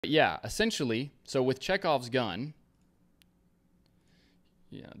Yeah, essentially, so with Chekhov's gun,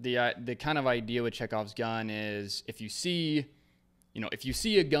 yeah, the kind of idea with Chekhov's gun is if you see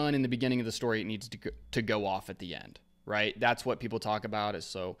a gun in the beginning of the story, it needs to go off at the end, right? That's what people talk about is,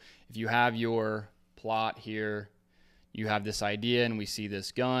 so if you have your plot here, you have this idea and we see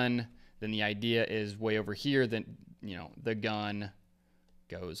this gun, then the idea is way over here, then, the gun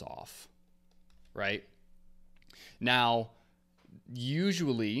goes off, right? Now,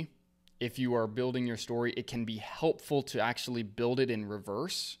 usually, if you are building your story, it can be helpful to actually build it in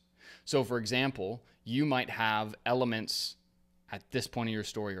reverse. So, for example, you might have elements at this point of your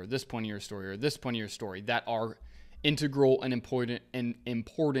story, or this point of your story, or this point of your story that are integral and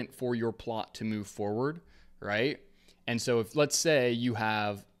important for your plot to move forward, right? And so, if let's say you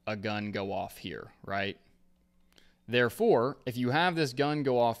have a gun go off here, right? Therefore, if you have this gun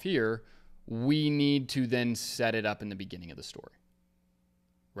go off here, we need to then set it up in the beginning of the story,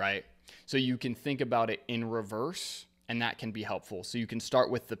 right? So you can think about it in reverse, and that can be helpful. So you can start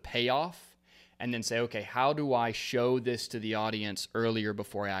with the payoff and then say, okay, how do I show this to the audience earlier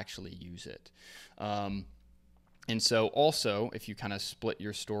before I actually use it? And so also, if you kind of split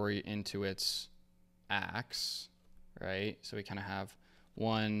your story into its acts, right? So we kind of have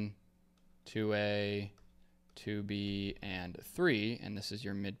 1, 2A, 2B, and 3, and this is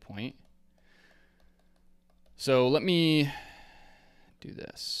your midpoint. So let me do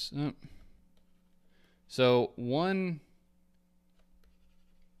this. So one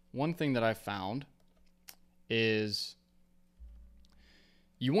thing that I found is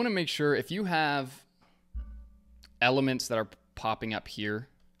you want to make sure if you have elements that are popping up here,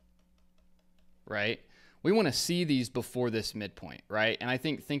 right? We want to see these before this midpoint, right? And I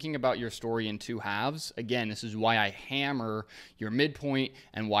think thinking about your story in two halves, again, this is why I hammer your midpoint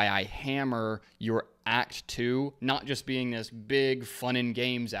and why I hammer your act 2, not just being this big fun and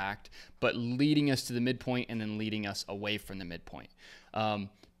games act, but leading us to the midpoint and then leading us away from the midpoint.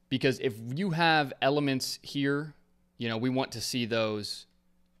 Because if you have elements here, we want to see those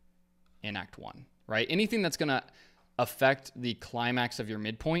in act 1, right? Anything that's going to affect the climax of your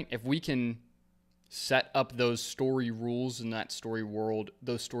midpoint, if we can set up those story rules and that story world,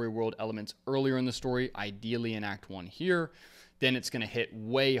 those story world elements earlier in the story, ideally in act 1 here, then it's going to hit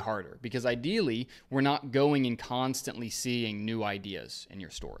way harder, because ideally we're not going and constantly seeing new ideas in your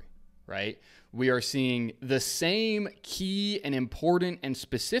story, right? We are seeing the same key and important and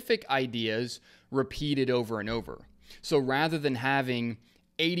specific ideas repeated over and over. So rather than having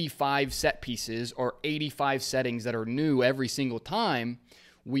 85 set pieces or 85 settings that are new every single time,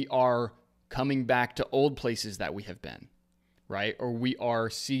 we are coming back to old places that we have been, right? Or we are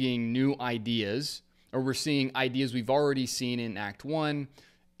seeing new ideas, or we're seeing ideas we've already seen in Act 1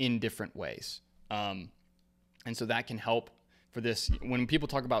 in different ways. And so that can help for this. When people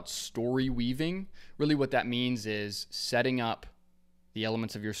talk about story weaving, really what that means is setting up the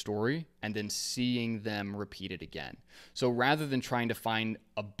elements of your story and then seeing them repeated again. So rather than trying to find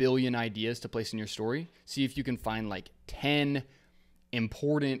a billion ideas to place in your story, see if you can find like 10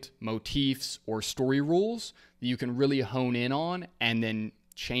 important motifs or story rules that you can really hone in on and then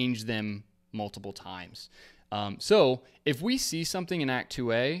change them multiple times. So if we see something in Act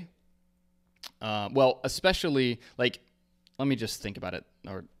 2A, well, especially like, let me just think about it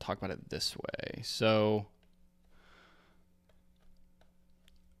or talk about it this way. So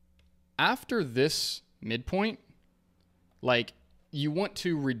after this midpoint, like you want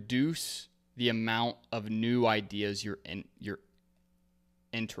to reduce the amount of new ideas you're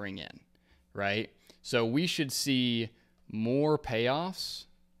entering in, right? So we should see more payoffs.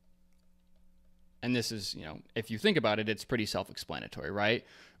 And this is, if you think about it, it's pretty self-explanatory, right?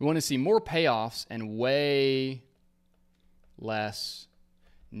 We want to see more payoffs and way less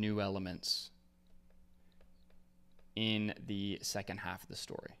new elements in the second half of the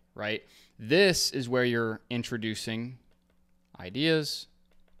story, right? This is where you're introducing ideas.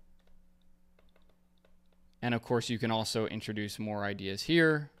 And of course, you can also introduce more ideas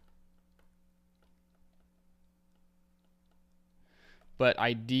here. But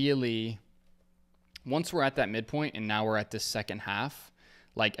ideally, once we're at that midpoint and now we're at this second half,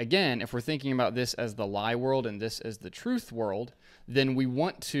 like again, if we're thinking about this as the lie world and this as the truth world, then we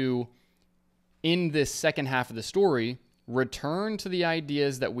want to, in this second half of the story, return to the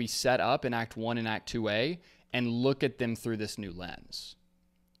ideas that we set up in Act 1 and Act 2A and look at them through this new lens,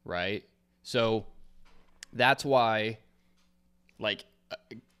 right? So that's why, like,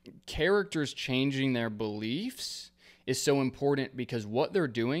 characters changing their beliefs is so important, because what they're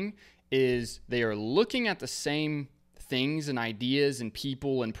doing is they are looking at the same things and ideas and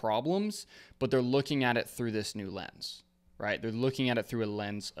people and problems, but they're looking at it through this new lens, right? They're looking at it through a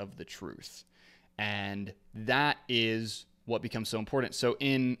lens of the truth. And that is what becomes so important. So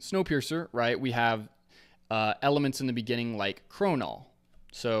in Snowpiercer, right, we have elements in the beginning like chronol.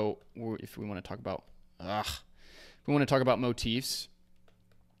 So if we want to talk about, motifs,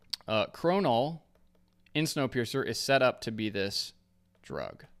 chronol in Snowpiercer is set up to be this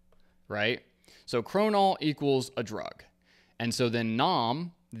drug, right? So chronol equals a drug. And so then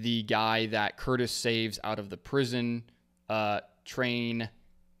Nam, the guy that Curtis saves out of the prison train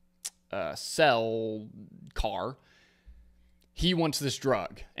cell car, he wants this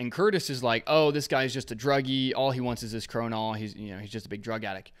drug. And Curtis is like, oh, this guy's just a druggie. All he wants is this chronol. He's just a big drug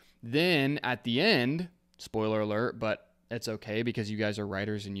addict. Then at the end, spoiler alert, but it's okay because you guys are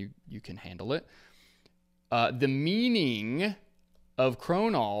writers and you can handle it. The meaning of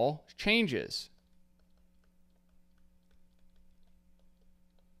chronol changes.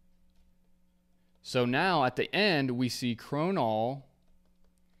 So now at the end, we see chronol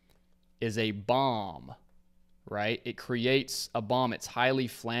is a bomb, right? It creates a bomb. It's highly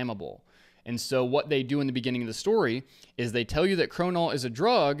flammable. And so what they do in the beginning of the story is they tell you that chronol is a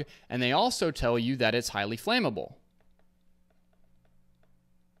drug, and they also tell you that it's highly flammable.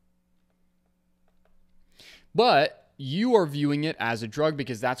 But you are viewing it as a drug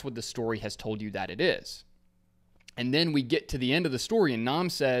because that's what the story has told you that it is. And then we get to the end of the story, and Nam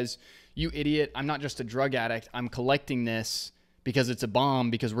says, you idiot, I'm not just a drug addict. I'm collecting this because it's a bomb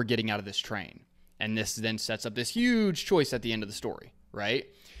because we're getting out of this train. And this then sets up this huge choice at the end of the story, right?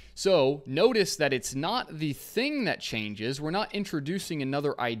 So notice that it's not the thing that changes. We're not introducing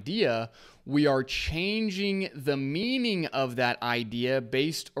another idea. We are changing the meaning of that idea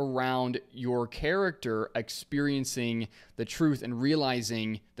based around your character experiencing the truth and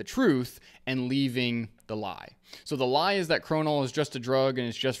realizing the truth and leaving the lie. So the lie is that chronol is just a drug and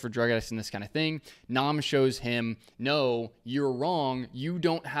it's just for drug addicts and this kind of thing. Nam shows him, no, you're wrong. You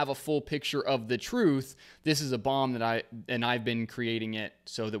don't have a full picture of the truth. This is a bomb that I've been creating it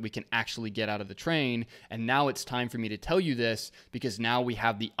so that we can actually get out of the train. And now it's time for me to tell you this because now we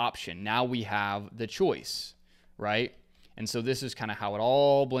have the option. Now we have the choice, right? And so this is kind of how it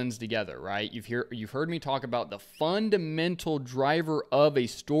all blends together, right? You've heard me talk about the fundamental driver of a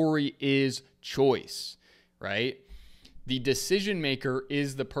story is choice, right? The decision maker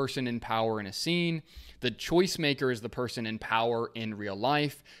is the person in power in a scene. The choice maker is the person in power in real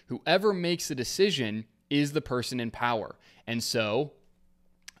life. Whoever makes a decision is the person in power. And so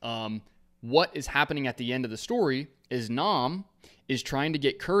what is happening at the end of the story is Nam is trying to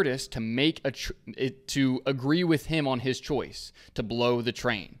get Curtis to to agree with him on his choice to blow the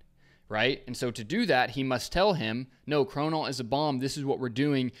train, right? And so to do that, he must tell him, no, chronol is a bomb. This is what we're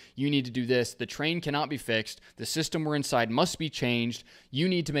doing. You need to do this. The train cannot be fixed. The system we're inside must be changed. You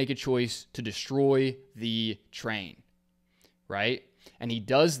need to make a choice to destroy the train, right? And he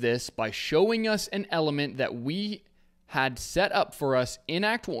does this by showing us an element that we had set up for us in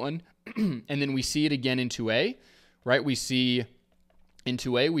Act 1, and then we see it again in 2A, right? In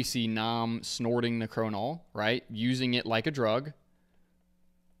 2A, we see Nam snorting the chronol, right? Using it like a drug.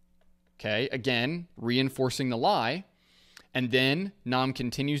 Okay, again, reinforcing the lie. And then Nam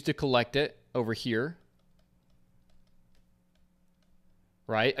continues to collect it over here.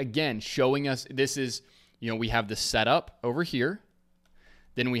 Right? Again, showing us this is, we have the setup over here.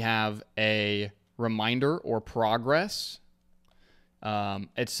 Then we have a reminder or progress.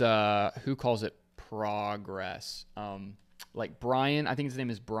 It's, who calls it progress? Like Brian, I think his name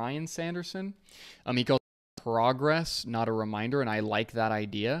is Brian Sanderson. He calls it progress, not a reminder, and I like that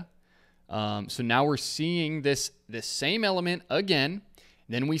idea. So now we're seeing this same element again.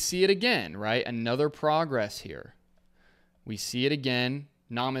 Then we see it again, right? Another progress here. We see it again.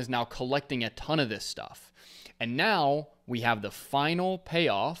 Nam is now collecting a ton of this stuff. And now we have the final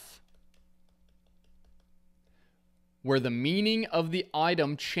payoff where the meaning of the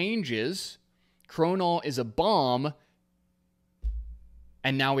item changes. Chronol is a bomb.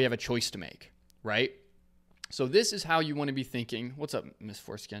 And now we have a choice to make, right? So this is how you want to be thinking. What's up, Miss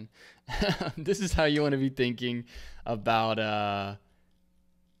Foreskin? This is how you want to be thinking about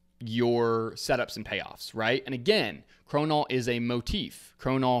your setups and payoffs, right? And again, chronol is a motif.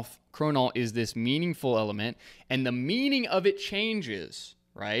 Chronol is this meaningful element, and the meaning of it changes,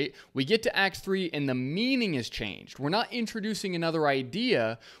 right? We get to Act 3 and the meaning is changed. We're not introducing another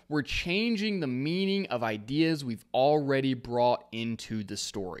idea. We're changing the meaning of ideas we've already brought into the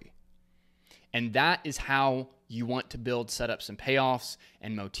story. And that is how you want to build setups and payoffs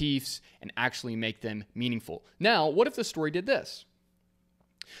and motifs and actually make them meaningful. Now, what if the story did this?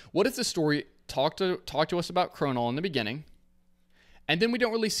 What if the story talked to us about chronol in the beginning, And then we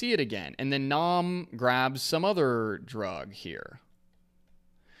don't really see it again. And then Nam grabs some other drug here.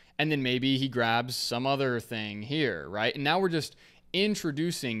 And then maybe he grabs some other thing here, right? And now we're just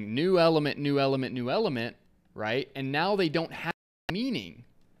introducing new element, new element, new element, right? And now they don't have meaning,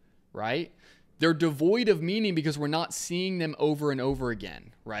 right? They're devoid of meaning because we're not seeing them over and over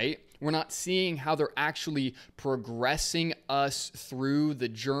again, right? We're not seeing how they're actually progressing us through the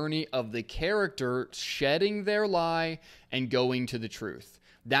journey of the character shedding their lie and going to the truth.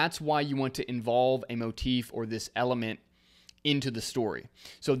 That's why you want to involve a motif or this element into the story.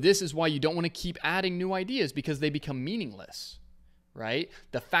 So this is why you don't want to keep adding new ideas, because they become meaningless, right?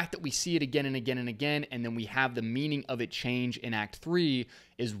 The fact that we see it again and again and again, and then we have the meaning of it change in Act 3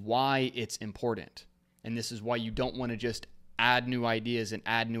 is why it's important. And this is why you don't want to just add new ideas and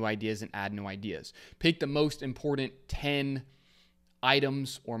add new ideas and add new ideas. Pick the most important 10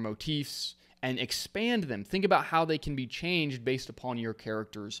 items or motifs and expand them. Think about how they can be changed based upon your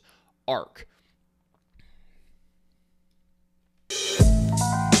character's arc.